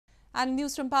And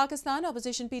news from Pakistan,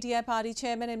 opposition PTI party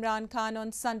chairman Imran Khan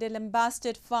on Sunday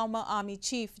lambasted former army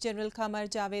chief General Qamar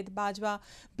Javed Bajwa,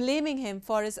 blaming him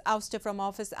for his ouster from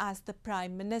office as the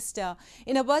prime minister.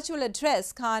 In a virtual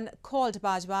address, Khan called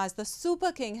Bajwa as the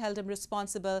super king, held him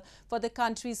responsible for the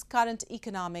country's current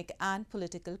economic and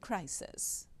political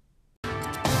crisis.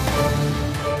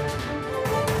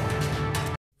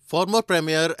 Former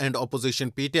Premier and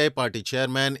opposition PTI party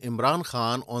chairman Imran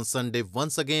Khan on Sunday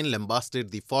once again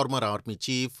lambasted the former army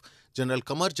chief General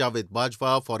Qamar Javed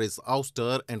Bajwa for his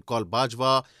ouster and called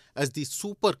Bajwa as the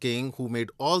super king who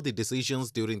made all the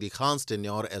decisions during the Khan's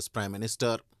tenure as Prime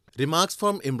Minister. Remarks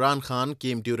from Imran Khan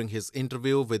came during his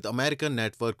interview with American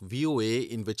network VOA,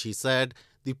 in which he said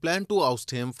the plan to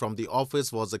oust him from the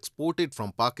office was exported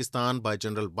from Pakistan by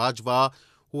General Bajwa,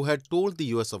 who had told the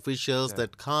US officials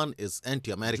that Khan is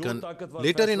anti-American.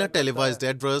 Later, in a televised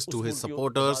address to his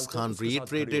supporters, Khan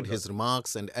reiterated his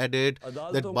remarks and added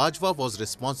that Bajwa was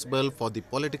responsible for the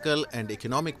political and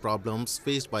economic problems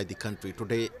faced by the country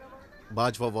today.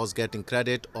 Bajwa was getting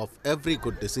credit of every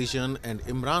good decision and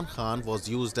Imran Khan was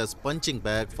used as punching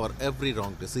bag for every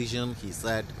wrong decision, he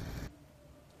said.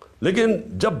 लेकिन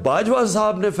जब बाजवा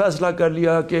साहब ने फैसला कर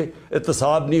लिया कि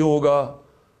एहतसाब नहीं होगा,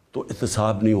 तो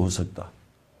एहतसाब नहीं हो सकता,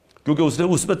 क्योंकि उसने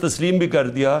उस पर तस्लीम भी कर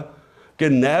दिया कि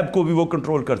नैब को भी वो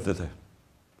कंट्रोल करते थे।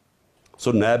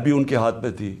 सो नैब भी उनके हाथ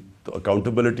में थी, तो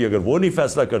अकाउंटेबिलिटी अगर वो नहीं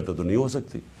फैसला करते तो नहीं हो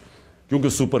सकती, क्योंकि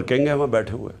सुपर किंग है वहाँ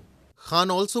बैठे हुए।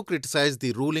 Khan also criticized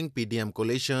the ruling PDM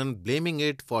coalition, blaming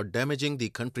it for damaging the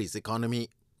country's economy.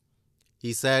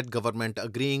 He said government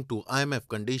agreeing to IMF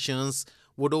conditions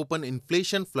would open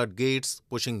inflation floodgates,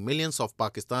 pushing millions of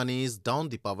Pakistanis down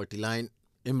the poverty line.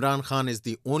 Imran Khan is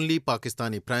the only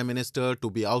Pakistani Prime Minister to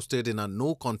be ousted in a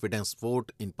no-confidence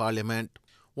vote in Parliament.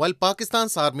 While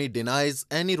Pakistan's army denies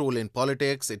any role in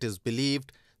politics, it is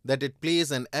believed that it plays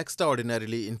an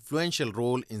extraordinarily influential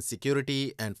role in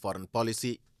security and foreign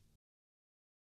policy.